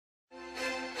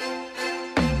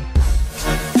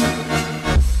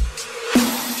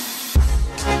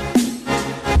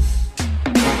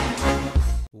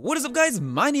What is up, guys?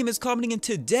 My name is Commenting, and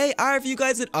today I have for you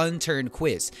guys an Unturned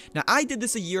quiz. Now, I did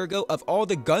this a year ago of all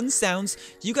the gun sounds.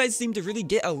 You guys seem to really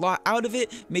get a lot out of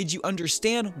it, made you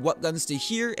understand what guns to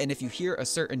hear, and if you hear a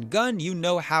certain gun, you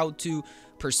know how to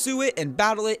pursue it and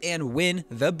battle it and win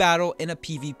the battle in a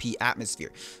PvP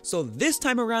atmosphere. So this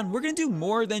time around, we're gonna do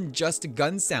more than just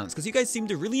gun sounds because you guys seem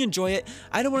to really enjoy it.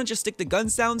 I don't want to just stick to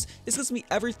gun sounds. This gives me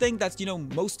everything that's,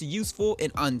 most useful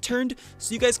in Unturned,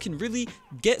 so you guys can really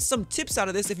get some tips out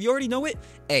of this. If you already know it,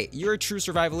 hey, you're a true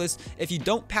survivalist. If you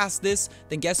don't pass this,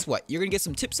 then guess what? You're gonna get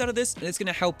some tips out of this, and it's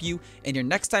gonna help you in your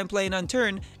next time playing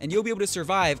Unturned, and you'll be able to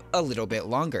survive a little bit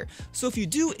longer. So if you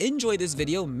do enjoy this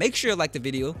video, make sure you like the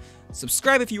video.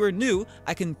 Subscribe if you are new.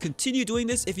 I can continue doing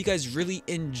this if you guys really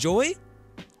enjoy.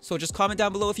 So just comment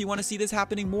down below if you want to see this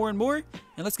happening more and more.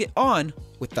 And let's get on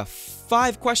with the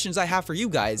 5 questions I have for you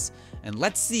guys. And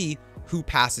let's see who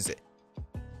passes it.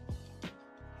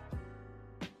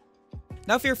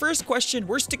 Now for your first question,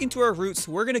 we're sticking to our roots.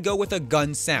 We're going to go with a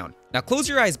gun sound. Now close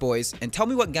your eyes, boys, and tell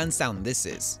me what gun sound this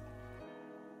is.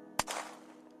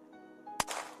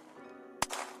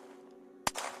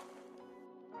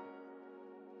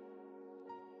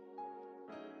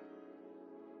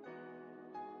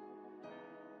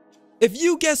 If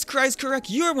you guessed Cries correct,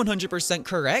 you're 100%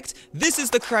 correct. This is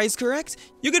the Cries correct.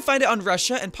 You can find it on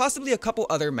Russia and possibly a couple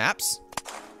other maps.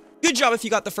 Good job if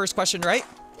you got the first question right.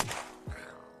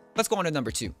 Let's go on to number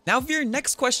 2. Now for your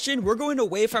next question, we're going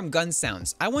away from gun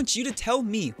sounds. I want you to tell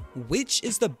me which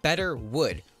is the better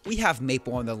wood. We have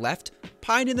maple on the left,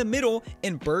 pine in the middle,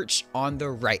 and birch on the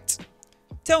right.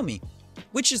 Tell me,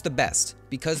 which is the best?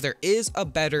 Because there is a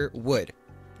better wood.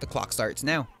 The clock starts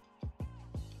now.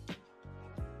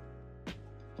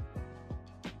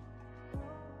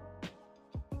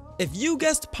 If you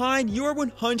guessed pine, you're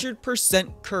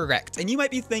 100% correct. And you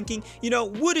might be thinking,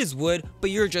 wood is wood,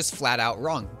 but you're just flat out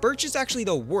wrong. Birch is actually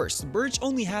the worst. Birch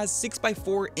only has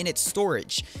 6x4 in its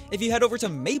storage. If you head over to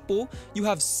maple, you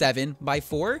have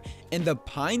 7x4, and the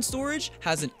pine storage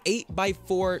has an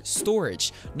 8x4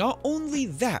 storage. Not only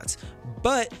that,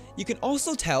 but you can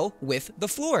also tell with the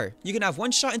floor. You can have one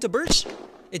shot into birch,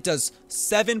 it does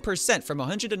 7% from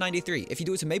 100 to 93. If you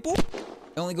do it to maple,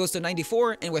 it only goes to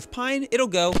 94, and with pine, it'll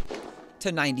go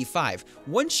to 95.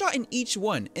 One shot in each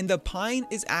one, and the pine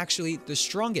is actually the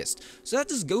strongest. So that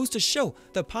just goes to show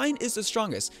the pine is the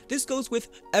strongest. This goes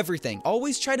with everything.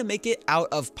 Always try to make it out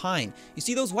of pine. You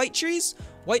see those white trees?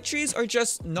 White trees are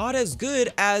just not as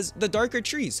good as the darker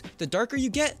trees. The darker you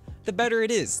get, the better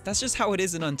it is. That's just how it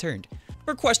is in Unturned.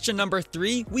 For question number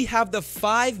 3, we have the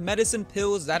 5 medicine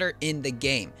pills that are in the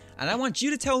game. And I want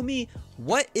you to tell me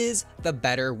what is the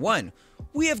better one.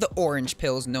 We have the orange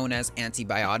pills known as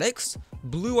antibiotics,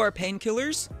 blue are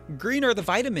painkillers, green are the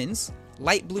vitamins,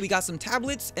 light blue we got some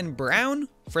tablets, and brown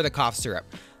for the cough syrup.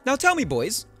 Now tell me,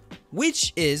 boys,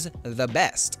 which is the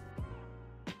best?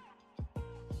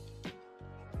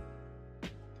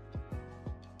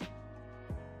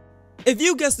 If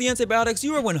you guessed the antibiotics,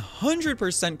 you are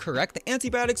 100% correct. The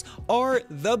antibiotics are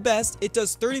the best. It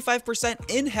does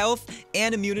 35% in health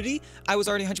and immunity. I was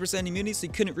already 100% immunity, so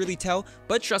you couldn't really tell.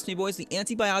 But trust me, boys, the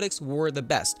antibiotics were the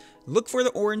best. Look for the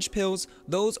orange pills.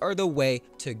 Those are the way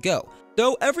to go.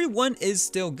 Though everyone is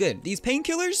still good. These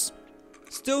painkillers,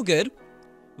 still good.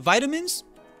 Vitamins,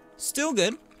 still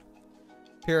good.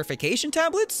 Purification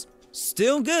tablets,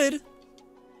 still good.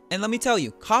 And let me tell you,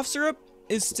 cough syrup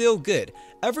is still good.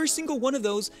 Every single one of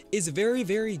those is very,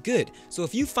 very good. So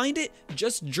if you find it,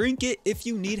 just drink it if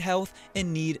you need health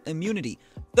and need immunity.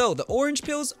 Though the orange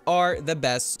pills are the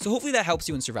best, so hopefully that helps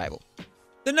you in survival.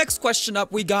 The next question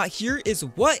up we got here is,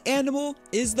 what animal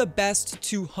is the best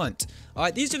to hunt?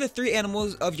 These are the 3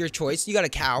 animals of your choice. You got a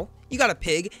cow, you got a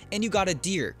pig, and you got a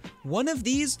deer. One of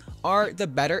these are the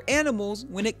better animals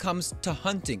when it comes to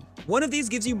hunting. One of these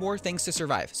gives you more things to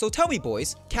survive. So tell me,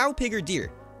 boys, cow, pig, or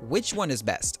deer, which one is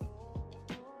best?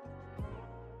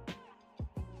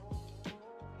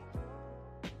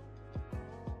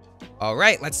 All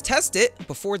right, let's test it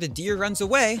before the deer runs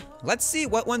away. Let's see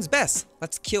what one's best.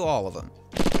 Let's kill all of them.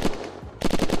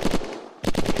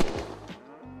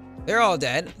 They're all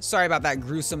dead. Sorry about that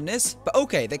gruesomeness. But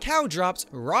okay, the cow dropped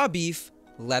raw beef,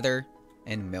 leather,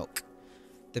 and milk.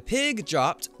 The pig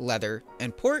dropped leather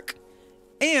and pork.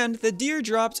 And the deer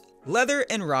dropped leather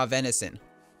and raw venison.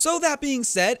 So that being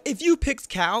said, if you picked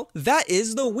cow, that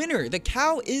is the winner. The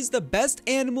cow is the best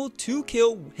animal to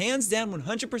kill, hands down,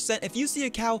 100%. If you see a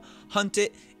cow, hunt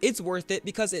it. It's worth it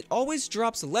because it always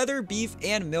drops leather, beef,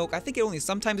 and milk. I think it only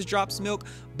sometimes drops milk,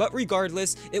 but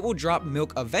regardless, it will drop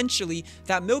milk eventually.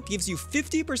 That milk gives you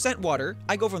 50% water.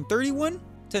 I go from 31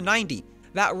 to 90.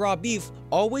 That raw beef,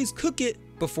 always cook it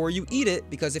before you eat it,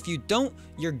 because if you don't,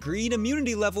 your green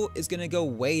immunity level is gonna go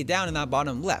way down in that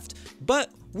bottom left.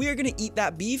 But we are gonna eat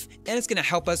that beef, and it's gonna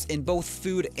help us in both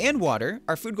food and water.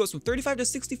 Our food goes from 35 to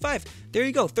 65. There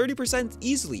you go, 30%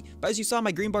 easily. But as you saw,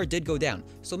 my green bar did go down,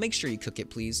 so make sure you cook it,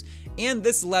 please. And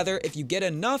this leather, if you get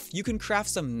enough, you can craft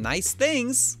some nice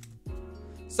things,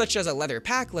 such as a leather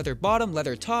pack, leather bottom,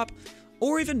 leather top,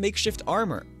 or even makeshift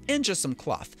armor, and just some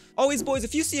cloth. Always, boys,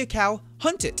 if you see a cow,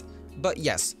 hunt it. But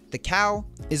yes, the cow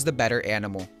is the better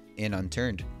animal in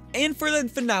Unturned. And for the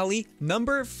finale,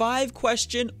 number 5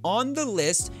 question on the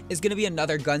list is gonna be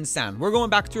another gun sound. We're going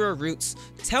back to our roots.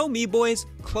 Tell me, boys,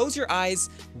 close your eyes,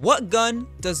 what gun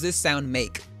does this sound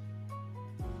make?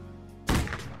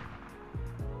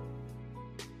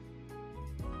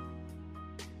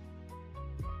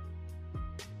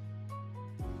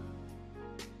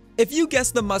 If you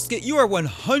guessed the musket, you are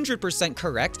 100%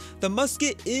 correct. The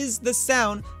musket is the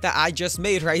sound that I just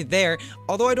made right there.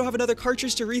 Although I don't have another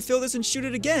cartridge to refill this and shoot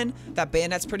it again, that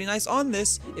bayonet's pretty nice on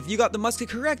this. If you got the musket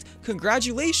correct,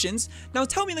 congratulations. Now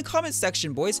tell me in the comment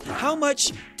section, boys, how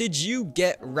much did you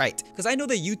get right? Because I know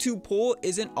the YouTube poll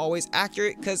isn't always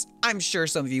accurate, because I'm sure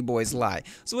some of you boys lie.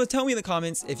 So tell me in the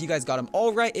comments if you guys got them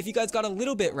all right, if you guys got a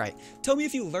little bit right. Tell me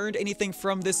if you learned anything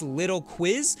from this little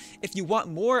quiz. If you want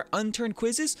more Unturned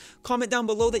quizzes, comment down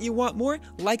below that you want more,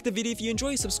 like the video if you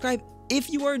enjoy, subscribe if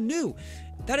you are new.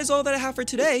 That is all that I have for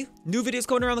today. New videos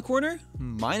coming around the corner.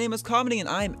 My name is Comedy and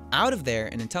I'm out of there,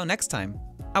 and until next time,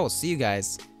 I will see you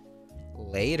guys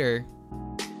later.